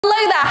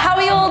Hello there, how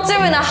are you all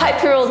doing? I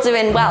hope you're all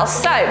doing well.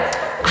 So,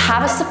 I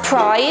have a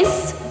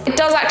surprise. It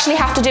does actually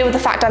have to do with the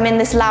fact I'm in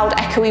this loud,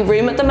 echoey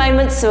room at the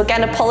moment, so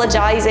again,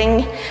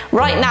 apologising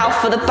right now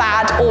for the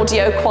bad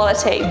audio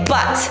quality.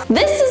 But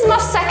this is my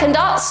second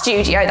art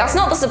studio. That's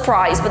not the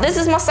surprise, but this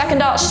is my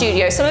second art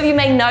studio. Some of you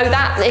may know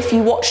that if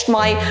you watched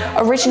my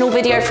original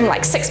video from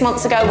like 6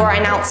 months ago where I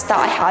announced that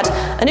I had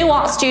a new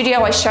art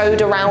studio. I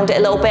showed around it a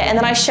little bit, and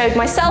then I showed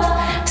myself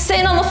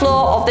sitting on the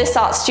floor of this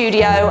art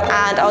studio,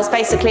 and I was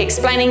basically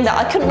explaining that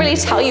I couldn't really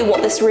tell you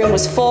what this room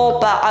was for,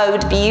 but I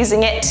would be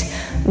using it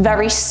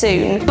very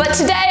soon. But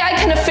today I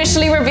can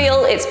officially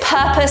reveal its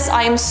purpose.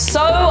 I am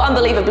so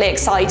unbelievably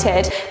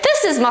excited.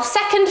 This is my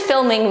second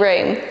filming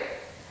room.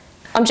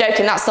 I'm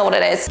joking, that's not what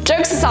it is.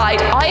 Jokes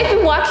aside, I've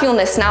been working on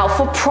this now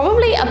for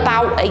probably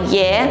about a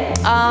year.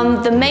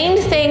 The main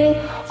thing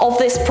of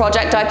this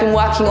project I've been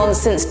working on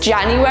since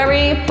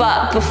January,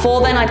 but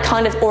before then I'd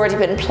kind of already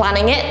been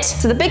planning it.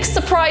 So the big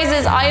surprise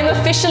is I am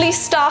officially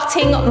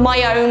starting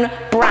my own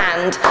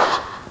brand.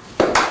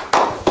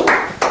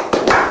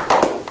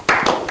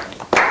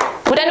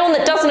 Would anyone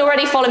that doesn't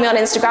already follow me on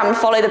Instagram and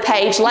follow the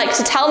page like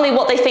to tell me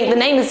what they think the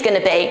name is going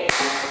to be?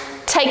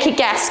 Take a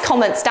guess,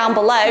 comments down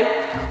below,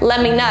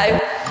 let me know.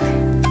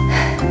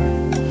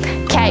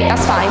 Okay,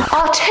 that's fine.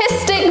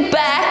 Artistic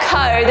Bear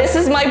Co. This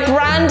is my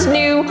brand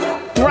new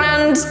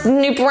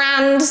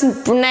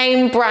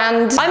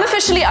brand. I'm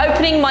officially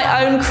opening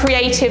my own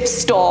creative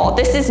store.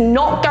 This is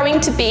not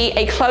going to be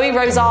a Chloe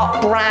Rose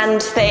Art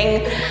brand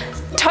thing.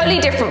 Totally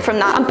different from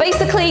that. And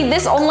basically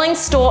this online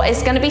store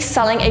is going to be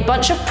selling a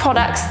bunch of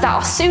products that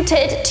are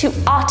suited to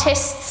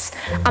artists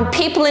and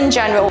people in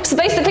general. So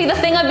basically the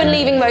thing I've been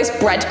leaving most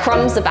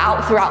breadcrumbs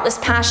about throughout this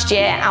past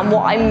year, and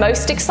what I'm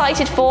most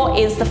excited for,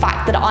 is the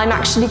fact that I'm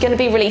actually going to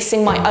be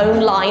releasing my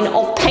own line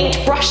of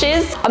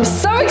paintbrushes. I'm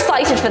so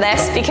excited for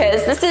this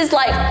because this is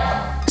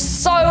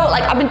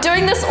I've been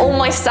doing this all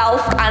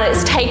myself and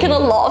it's taken a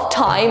lot of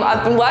time.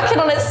 I've been working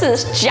on it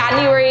since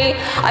January.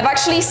 I've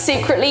actually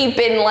secretly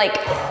been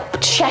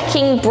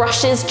checking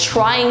brushes,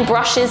 trying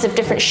brushes of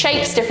different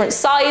shapes, different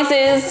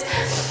sizes,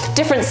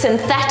 different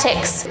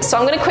synthetics. So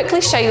I'm going to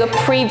quickly show you a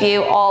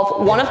preview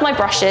of one of my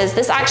brushes.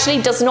 This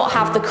actually does not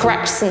have the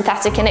correct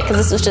synthetic in it because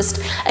this was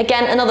just,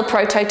 again, another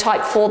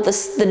prototype for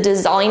the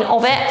design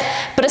of it.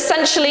 But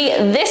essentially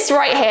this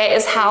right here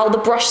is how the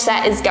brush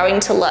set is going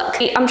to look.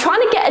 I'm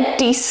trying to get a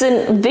decent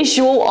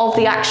visual of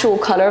the actual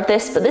color of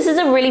this, but this is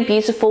a really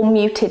beautiful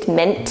muted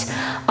mint.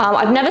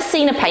 I've never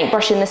seen a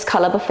paintbrush in this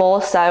color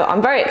before, so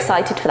I'm very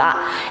excited for that.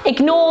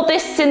 Ignore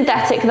this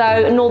synthetic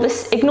though, ignore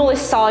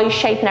this size,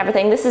 shape and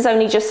everything. This is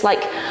only just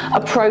like a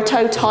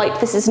prototype.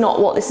 This is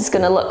not what this is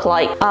going to look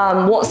like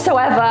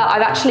whatsoever.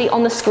 I've actually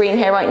on the screen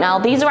here right now,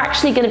 these are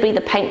actually going to be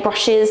the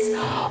paintbrushes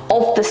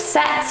of the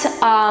set,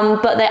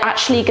 but they're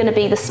actually going to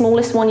be, the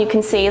smallest one you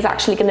can see is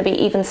actually going to be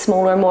even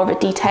smaller and more of a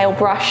detail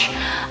brush.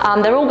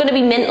 They're all going to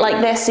be mint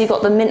like this. So you've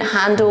got the mint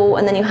handle,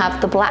 and then you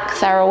have the black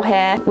ferrule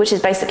here, which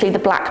is basically the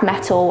black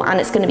metal, and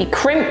it's going to be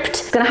crimped.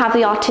 It's going to have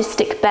the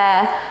Artistic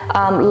Bear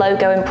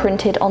logo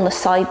imprinted on the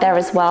side there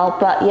as well.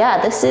 But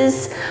yeah, this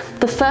is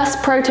the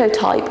first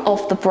prototype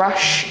of the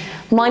brush,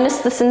 minus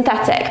the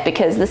synthetic,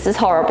 because this is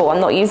horrible.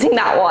 I'm not using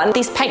that one.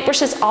 These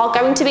paintbrushes are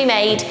going to be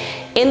made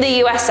in the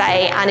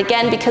USA, and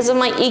again, because of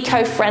my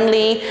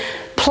eco-friendly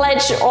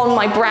pledge on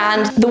my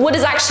brand, the wood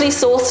is actually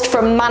sourced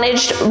from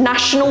managed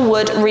national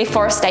wood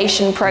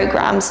reforestation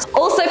programs.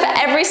 Also, for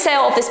every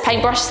sale of this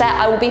paintbrush set,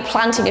 I will be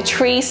planting a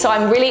tree, so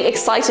I'm really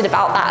excited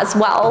about that as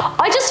well.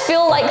 I just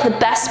feel like the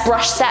best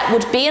brush set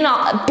would be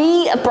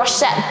a brush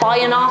set by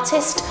an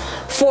artist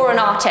for an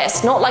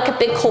artist, not like a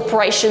big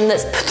corporation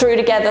that's threw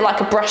together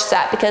like a brush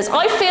set, because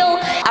I feel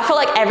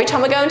like every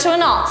time I go into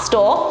an art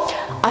store,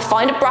 I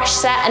find a brush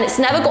set and it's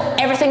never got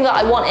everything that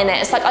I want in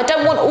it. It's like, I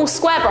don't want all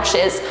square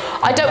brushes,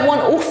 I don't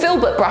want all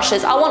filbert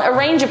brushes, I want a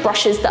range of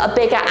brushes that are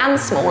bigger and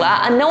smaller,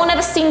 and no one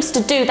ever seems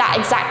to do that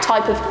exact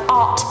type of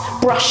art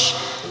brush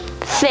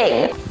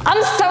thing.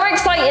 I'm so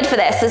excited for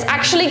this. There's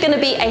actually going to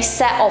be a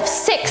set of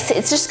 6.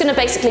 It's just going to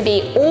basically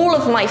be all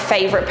of my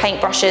favorite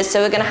paintbrushes.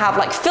 So we're going to have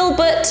like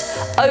filbert,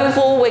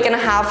 oval, we're going to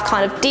have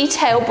kind of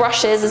detail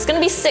brushes. There's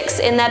going to be 6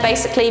 in there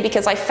basically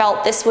because I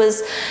felt this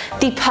was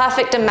the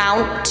perfect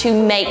amount to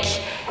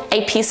make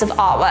a piece of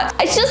artwork.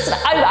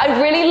 I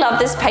really love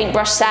this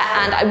paintbrush set,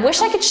 and I wish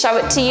I could show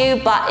it to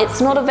you, but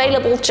it's not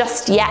available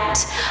just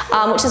yet,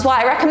 which is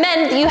why I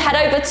recommend that you head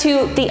over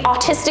to the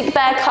Artistic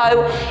Bear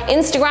Co.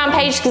 Instagram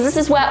page, because this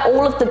is where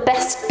all of the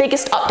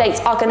biggest updates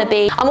are going to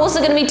be. I'm also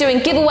going to be doing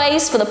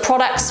giveaways for the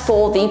products,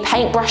 for the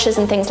paintbrushes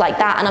and things like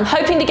that, and I'm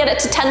hoping to get it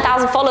to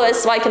 10,000 followers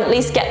so I can at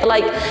least get the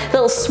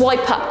little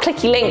swipe up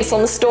clicky links on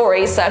the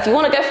stories. So if you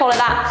want to go follow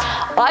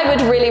that, I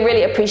would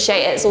really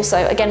appreciate it. It's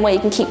also, again, where you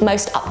can keep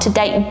most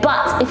up-to-date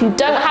But if you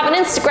don't have an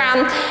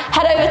Instagram,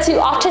 head over to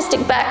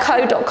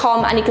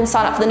artisticbearco.com and you can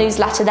sign up for the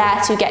newsletter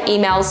there to get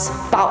emails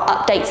about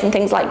updates and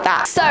things like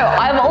that. So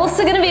I'm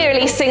also going to be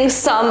releasing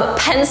some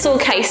pencil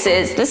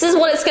cases. This is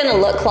what it's going to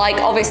look like.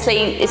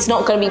 Obviously, it's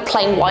not going to be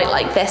plain white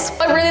like this.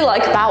 What I really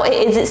like about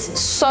it is it's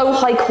so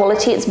high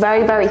quality. It's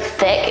very, very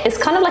thick. It's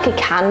kind of like a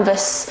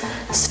canvas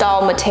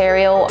style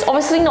material. It's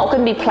obviously not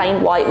going to be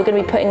plain white. We're going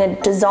to be putting a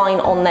design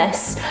on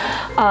this,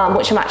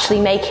 which I'm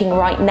actually making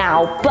right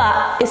now,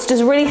 but it's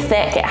just really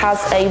thick. It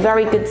has a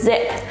very good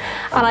zip,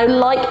 and I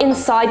like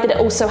inside that it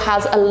also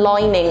has a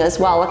lining as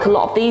well. Like a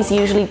lot of these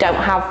usually don't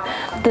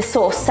have this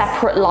sort of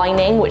separate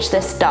lining, which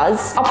this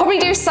does. I'll probably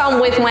do some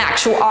with my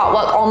actual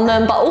artwork on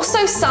them, but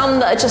also some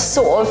that are just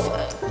sort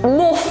of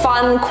more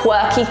fun,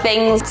 quirky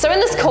things. So in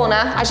this corner,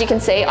 as you can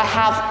see, I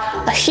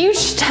have a huge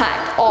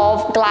stack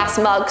of glass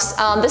mugs.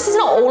 This is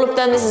not all of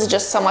them, this is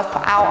just some I've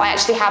put out. I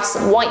actually have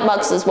some white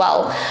mugs as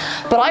well.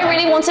 But I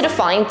really wanted to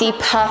find the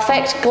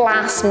perfect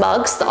glass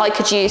mugs that I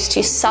could use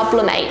to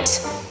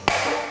sublimate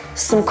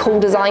some cool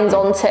designs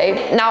onto.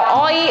 Now,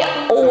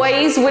 I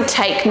always would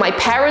take my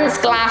parents'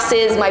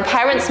 glasses, my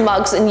parents'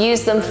 mugs, and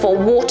use them for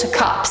water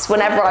cups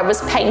whenever I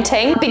was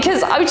painting,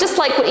 because I was just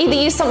like, would either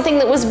use something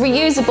that was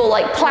reusable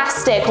like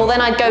plastic, or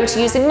then I'd go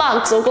to using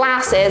mugs or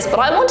glasses. But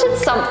I wanted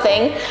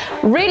something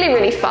really,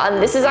 really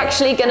fun. This is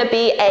actually going to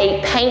be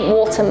a paint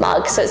water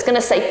mug, so it's going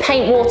to say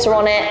paint water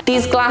on it.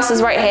 These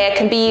glasses right here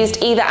can be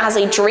used either as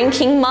a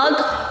drinking mug,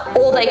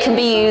 or they can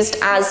be used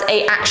as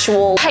a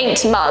actual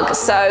paint mug.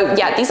 So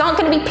yeah, these aren't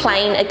going to be plain.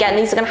 Again,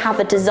 these are going to have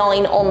a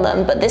design on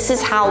them, but this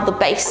is how the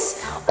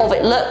base of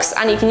it looks,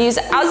 and you can use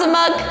it as a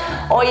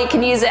mug or you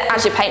can use it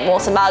as your paint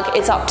water mug.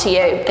 It's up to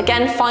you.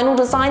 Again, final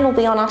design will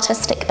be on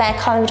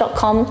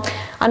artisticbearco.com.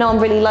 I know I'm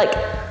really like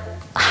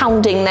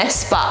hounding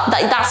this, but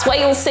that's where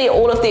you'll see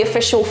all of the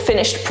official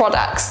finished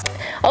products.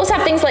 I also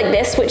have things like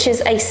this, which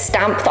is a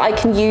stamp that I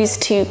can use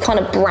to kind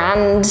of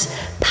brand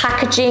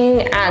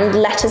packaging and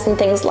letters and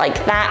things like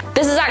that.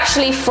 This is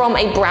actually from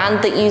a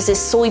brand that uses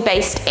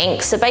soy-based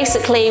ink. So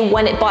basically,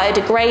 when it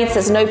biodegrades,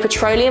 there's no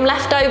petroleum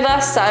left over.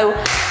 So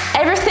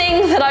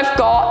everything that I've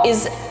got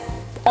is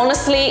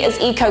honestly as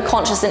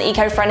eco-conscious and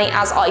eco-friendly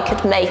as I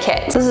could make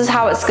it. So this is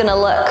how it's gonna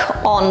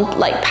look on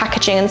like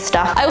packaging and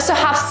stuff. I also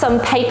have some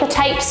paper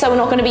tape, so we're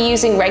not gonna be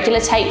using regular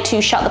tape to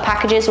shut the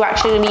packages. We're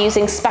actually gonna be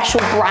using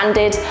special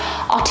branded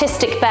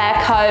Artistic Bear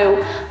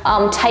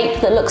Co. Tape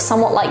that looks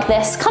somewhat like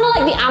this. Kind of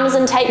like the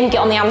Amazon tape you get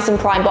on the Amazon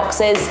Prime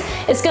boxes.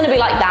 It's gonna be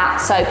like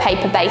that, so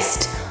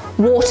paper-based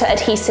water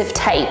adhesive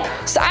tape.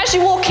 So as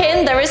you walk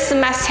in, there is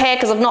some mess here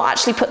because I've not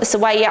actually put this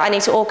away yet. I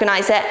need to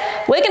organize it.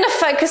 We're going to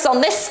focus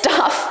on this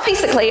stuff.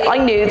 Basically, I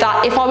knew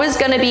that if I was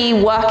going to be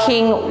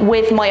working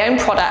with my own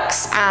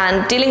products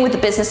and dealing with the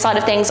business side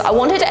of things, I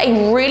wanted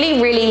a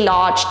really, really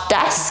large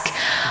desk.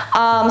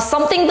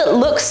 Something that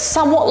looks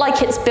somewhat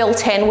like it's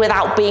built in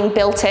without being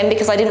built in,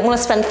 because I didn't want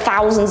to spend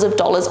thousands of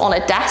dollars on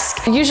a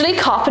desk. Usually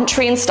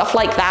carpentry and stuff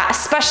like that,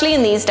 especially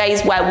in these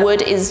days where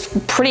wood is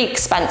pretty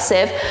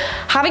expensive,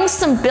 having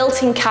some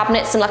built-in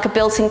cabinets and like a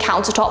built-in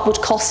countertop would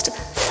cost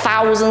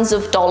thousands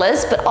of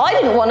dollars, but I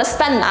didn't want to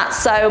spend that.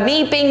 So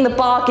me being the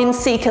bargain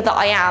seeker that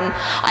I am,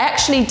 I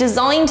actually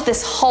designed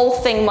this whole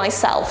thing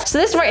myself. So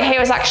this right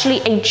here is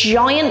actually a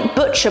giant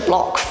butcher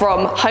block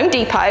from Home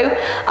Depot.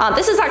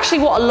 This is actually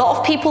what a lot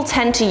of people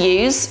tend to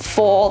use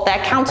for their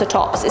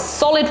countertops. It's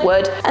solid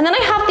wood. And then I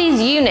have these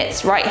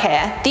units right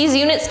here. These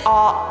units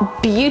are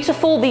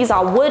beautiful. These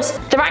are wood.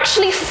 They're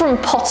actually from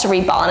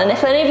Pottery Barn. And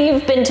if any of you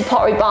have been to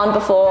Pottery Barn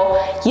before,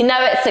 you know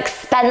it's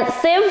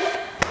expensive.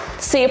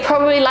 So you're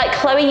probably like,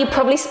 Chloe, you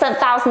probably spent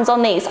thousands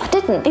on these. I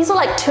didn't. These are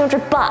like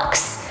 200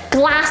 bucks.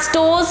 Glass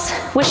doors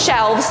with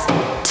shelves,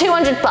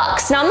 200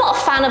 bucks. Now I'm not a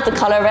fan of the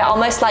color of it. I'll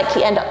most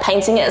likely end up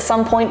painting it at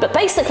some point, but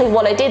basically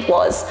what I did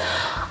was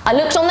I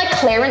looked on the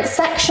clearance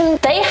section.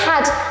 They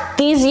had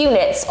these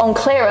units on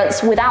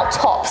clearance without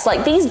tops.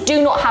 Like, these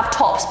do not have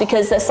tops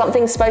because there's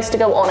something supposed to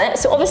go on it.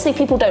 So obviously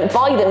people don't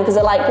buy them because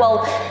they're like,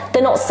 well,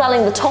 they're not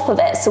selling the top of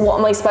it, so what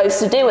am I supposed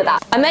to do with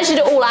that? I measured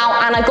it all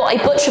out and I got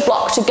a butcher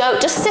block to go,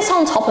 just sit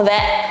on top of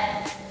it.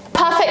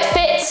 Perfect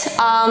fit.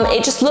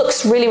 It just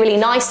looks really, really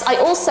nice. I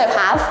also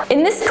have,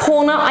 in this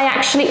corner, I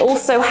actually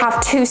also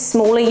have two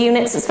smaller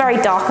units. It's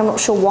very dark. I'm not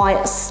sure why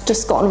it's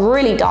just gotten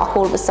really dark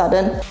all of a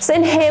sudden. So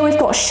in here, we've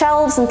got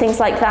shelves and things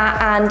like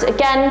that. And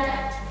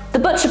again, the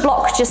butcher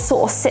block just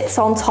sort of sits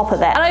on top of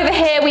it. And over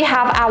here we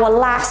have our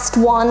last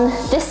one.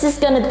 This is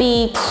gonna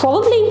be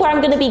probably where I'm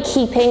gonna be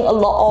keeping a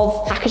lot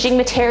of packaging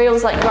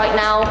materials, like right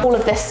now, all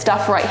of this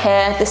stuff right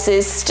here. This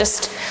is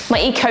just my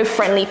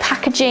eco-friendly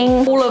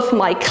packaging. All of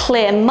my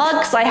clear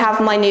mugs. I have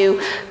my new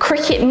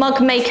Cricut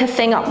mug maker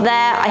thing up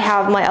there. I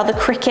have my other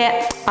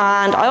Cricut,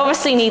 and I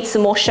obviously need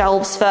some more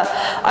shelves for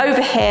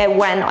over here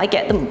when I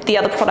get the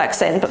other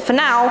products in. But for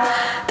now,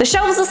 the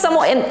shelves are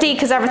somewhat empty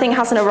because everything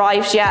hasn't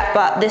arrived yet,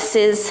 but this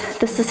is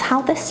this is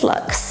how this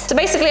looks. So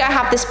basically I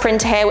have this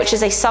printer here, which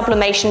is a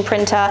sublimation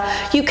printer.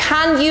 You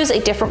can use a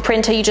different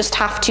printer, you just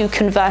have to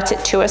convert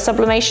it to a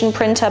sublimation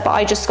printer, but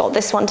I just got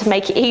this one to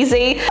make it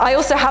easy. I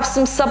also have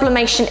some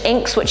sublimation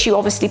inks, which you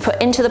obviously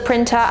put into the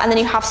printer, and then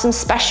you have some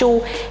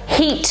special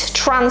heat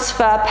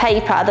transfer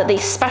paper that the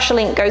special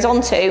ink goes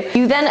onto.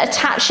 You then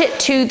attach it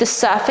to the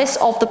surface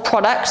of the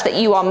product that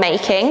you are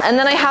making. And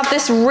then I have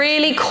this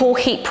really cool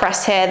heat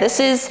press here. This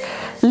is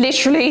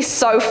literally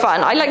so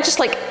fun. I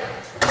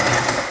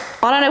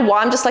don't know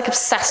why, I'm just like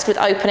obsessed with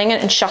opening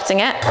it and shutting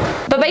it.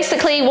 But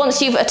basically,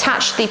 once you've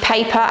attached the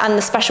paper and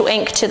the special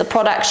ink to the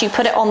product, you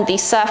put it on the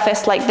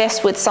surface like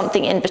this with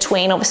something in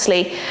between,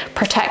 obviously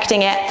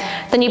protecting it.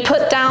 Then you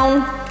put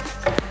down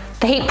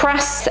the heat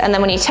press, and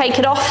then when you take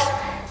it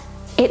off,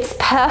 it's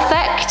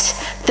perfect.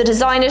 The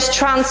design is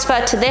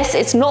transferred to this.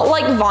 It's not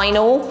like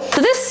vinyl.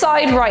 So this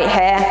side right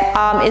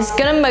here is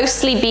gonna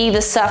mostly be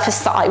the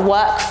surface that I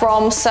work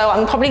from. So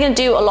I'm probably gonna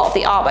do a lot of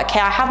the artwork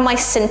here. I have my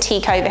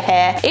Cintiq over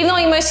here. Even though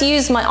I mostly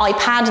use my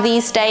iPad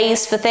these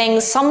days for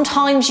things,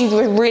 sometimes you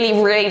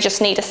really just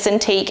need a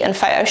Cintiq and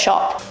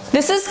Photoshop.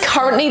 This is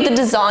currently the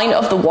design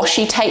of the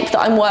washi tape that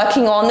I'm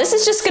working on. This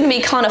is just gonna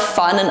be kind of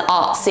fun and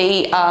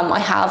artsy. I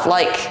have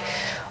like,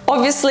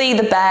 obviously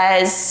the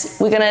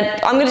bears, I'm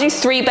gonna do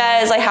 3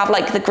 bears. I have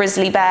like the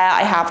grizzly bear,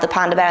 I have the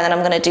panda bear, and then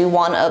I'm gonna do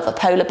one of a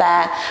polar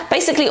bear.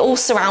 Basically all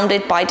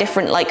surrounded by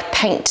different like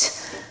paint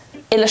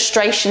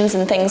illustrations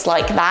and things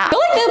like that. I feel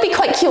like they'll be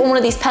quite cute on one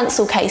of these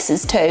pencil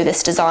cases too,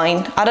 this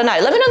design. I don't know,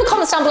 let me know in the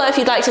comments down below if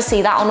you'd like to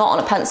see that or not on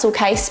a pencil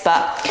case,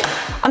 but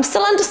I'm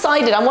still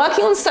undecided. I'm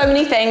working on so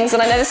many things,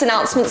 and I know this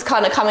announcement's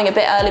kind of coming a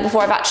bit early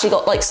before I've actually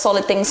got like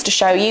solid things to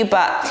show you,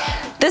 but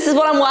this is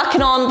what I'm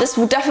working on. This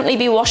will definitely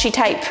be washi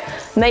tape,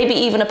 maybe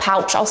even a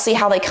pouch. I'll see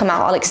how they come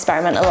out. I'll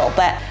experiment a little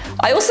bit.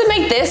 I also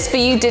made this for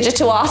you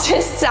digital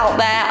artists out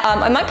there.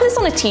 I might put this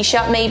on a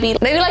t-shirt maybe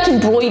like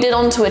embroidered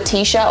onto a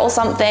t-shirt or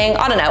something.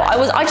 I don't know.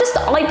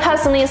 I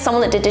personally, as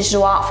someone that did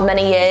digital art for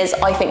many years,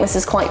 I think this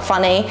is quite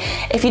funny.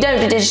 If you don't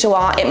do digital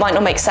art, it might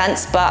not make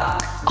sense,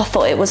 but I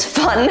thought it was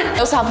fun. I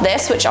also have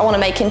this, which I want to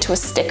make into a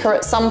sticker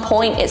at some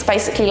point. It's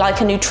basically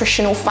like a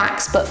nutritional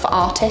facts, but for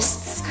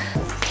artists.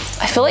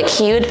 I feel like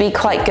he would be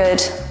quite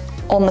good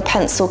on the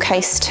pencil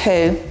case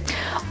too.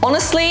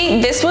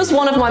 Honestly, this was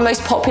one of my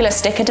most popular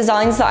sticker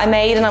designs that I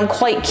made, and I'm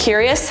quite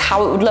curious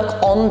how it would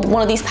look on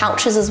one of these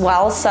pouches as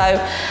well. So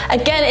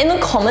again, in the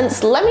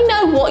comments, let me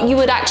know what you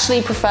would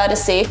actually prefer to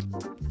see.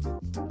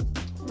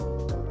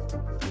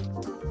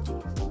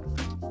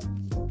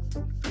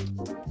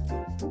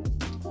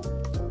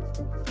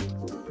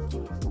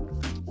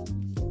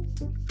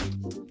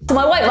 So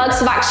my white mugs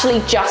have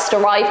actually just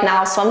arrived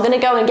now, so I'm gonna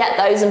go and get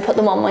those and put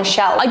them on my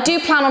shelf. I do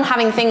plan on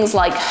having things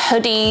like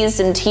hoodies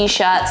and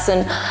t-shirts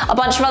and a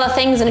bunch of other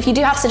things, and if you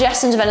do have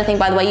suggestions of anything,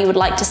 by the way, you would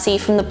like to see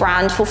from the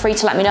brand, feel free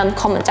to let me know in the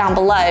comment down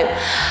below.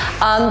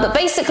 But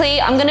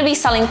basically, I'm gonna be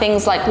selling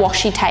things like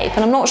washi tape,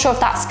 and I'm not sure if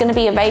that's gonna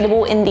be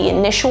available in the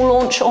initial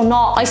launch or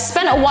not. I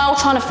spent a while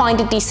trying to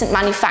find a decent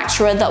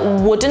manufacturer that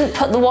wouldn't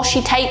put the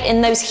washi tape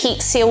in those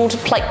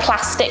heat-sealed like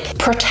plastic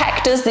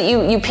protectors that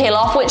you peel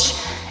off, which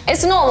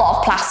it's not a lot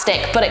of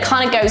plastic, but it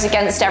kind of goes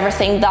against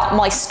everything that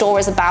my store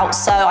is about.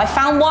 So I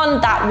found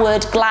one that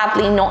would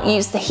gladly not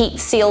use the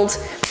heat-sealed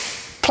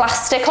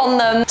plastic on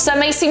them. So it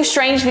may seem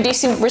strange if you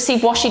do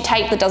receive washi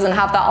tape that doesn't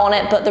have that on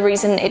it, but the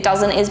reason it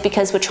doesn't is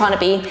because we're trying to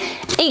be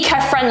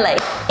eco-friendly.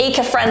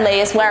 Eco-friendly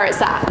is where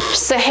it's at.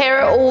 So here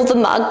are all the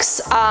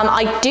mugs.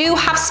 I do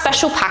have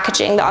special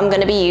packaging that I'm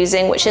going to be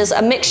using, which is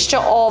a mixture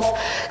of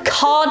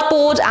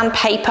cardboard and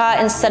paper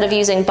instead of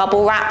using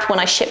bubble wrap when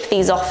I ship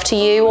these off to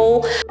you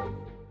all.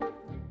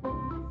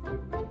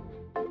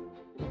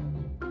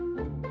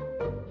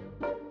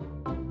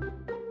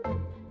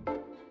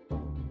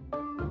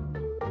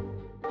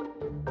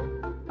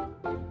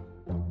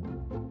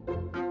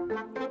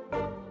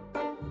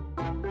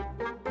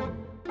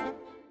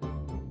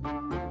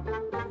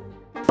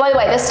 By the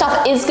way, this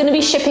stuff is going to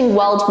be shipping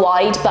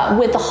worldwide, but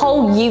with the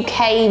whole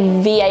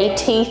UK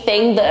VAT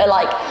thing that are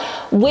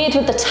like weird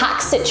with the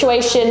tax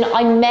situation,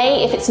 I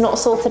may, if it's not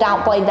sorted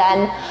out by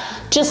then,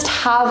 just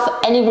have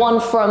anyone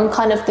from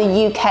kind of the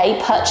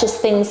UK purchase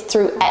things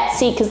through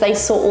Etsy because they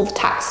sort all the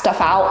tax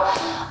stuff out.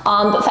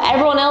 But for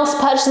everyone else,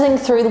 purchasing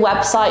through the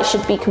website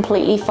should be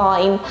completely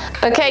fine.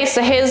 Okay,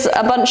 so here's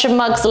a bunch of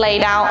mugs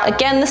laid out.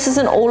 Again, this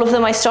isn't all of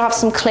them. I still have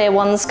some clear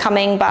ones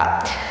coming,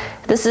 but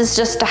this is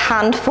just a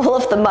handful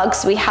of the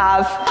mugs we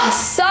have.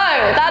 So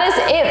that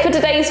is it for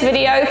today's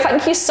video.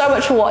 Thank you so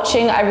much for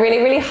watching. I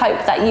really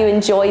hope that you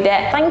enjoyed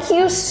it. Thank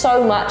you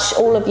so much,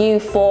 all of you,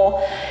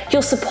 for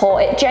your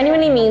support. It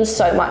genuinely means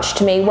so much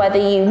to me, whether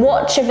you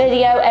watch a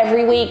video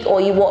every week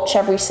or you watch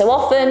every so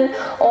often,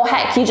 or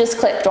heck, you just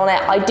clicked on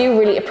it. I do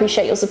really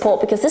appreciate your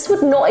support, because this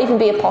would not even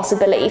be a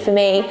possibility for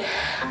me.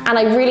 And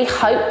I really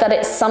hope that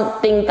it's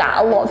something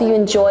that a lot of you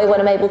enjoy when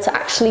I'm able to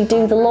actually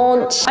do the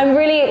launch. I'm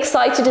really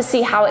excited to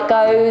see how it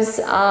goes.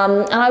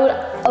 And I would,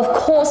 of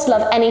course,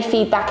 love any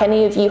feedback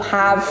any of you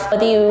have,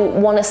 whether you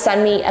want to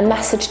send me a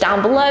message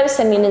down below,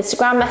 send me an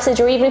Instagram message,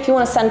 or even if you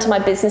want to send to my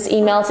business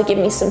email to give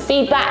me some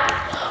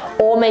feedback,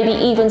 or maybe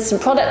even some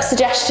product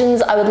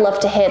suggestions. I would love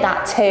to hear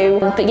that too.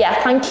 But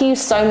yeah, thank you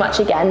so much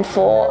again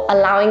for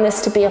allowing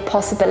this to be a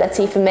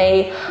possibility for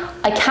me.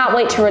 I can't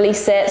wait to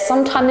release it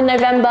sometime in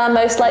November,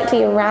 most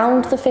likely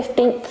around the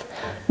 15th.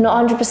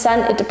 Not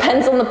 100%, it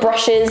depends on the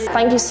brushes.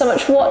 Thank you so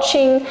much for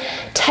watching.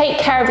 Take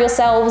care of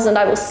yourselves, and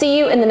I will see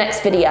you in the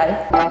next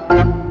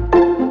video.